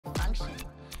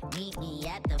Meet me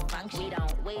at the function. We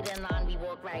don't wait in line, we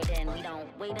walk right in. We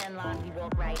don't wait in line, we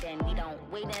walk right in. We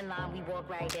don't wait in line, we walk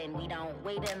right in. We don't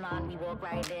wait in line, we walk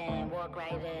right in. Walk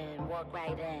right in, walk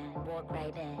right in, walk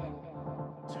right in.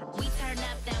 We turn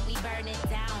up, then we burn it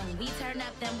down. We turn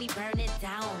up, then we burn it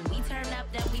down. We turn up,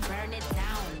 then we burn it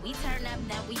down. We turn up,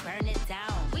 then we burn it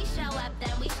down. We show up,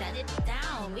 then we shut it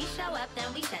down. We show up,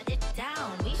 then we shut it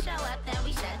down. We show up, then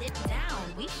we shut it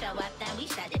down. We show up, then we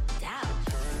shut it down.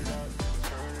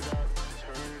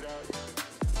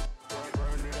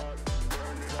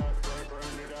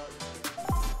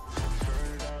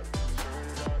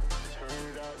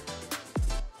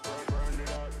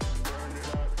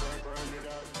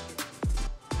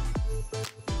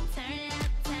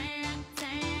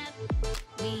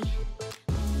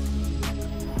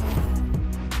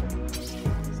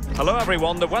 Hello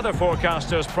everyone, the weather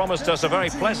forecasters promised us a very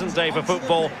pleasant day for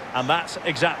football, and that's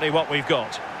exactly what we've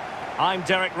got. I'm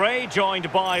Derek Ray,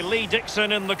 joined by Lee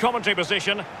Dixon in the commentary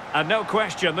position, and no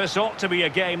question this ought to be a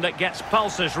game that gets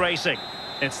pulses racing.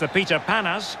 It's the Peter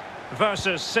Panas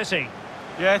versus City.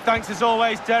 Yeah, thanks as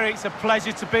always, Derek. It's a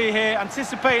pleasure to be here.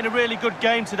 Anticipating a really good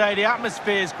game today. The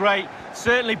atmosphere is great,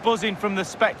 certainly buzzing from the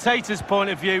spectators' point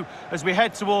of view as we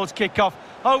head towards kick-off.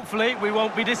 Hopefully we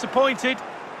won't be disappointed.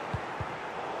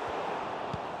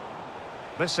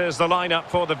 This is the lineup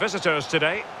for the visitors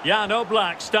today. Jan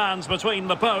Oblak stands between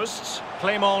the posts.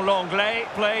 Clément Lenglet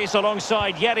plays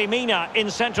alongside Yerry Mina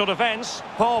in central defence.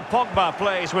 Paul Pogba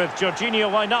plays with Jorginho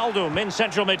Wijnaldum in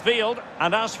central midfield.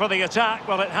 And as for the attack,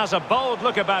 well, it has a bold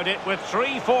look about it with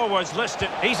 3 forwards listed.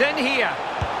 He's in here.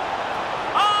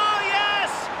 Oh,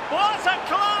 yes! What a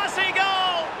classy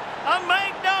goal! And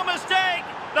make no mistake,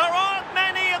 there aren't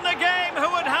many in the game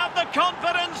who would have the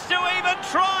confidence to even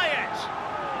try it.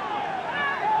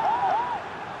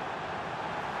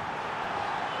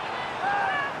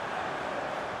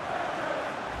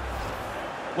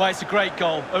 Well, it's a great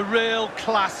goal, a real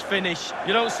class finish.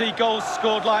 You don't see goals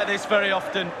scored like this very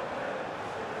often.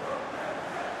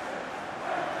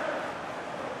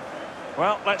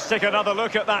 Well, let's take another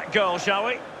look at that goal, shall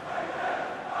we?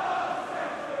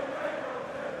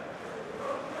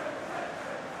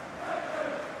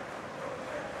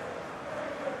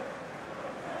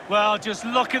 Well, just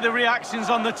look at the reactions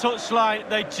on the touchline.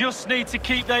 They just need to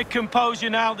keep their composure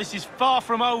now. This is far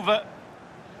from over.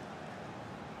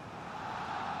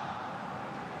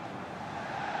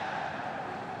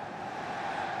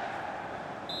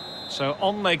 So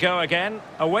on they go again.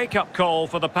 A wake-up call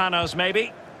for the Panas,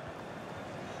 maybe.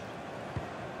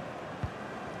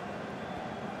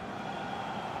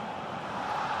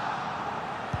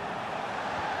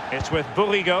 It's with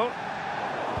Bulligo.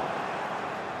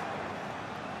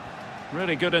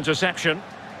 Really good interception.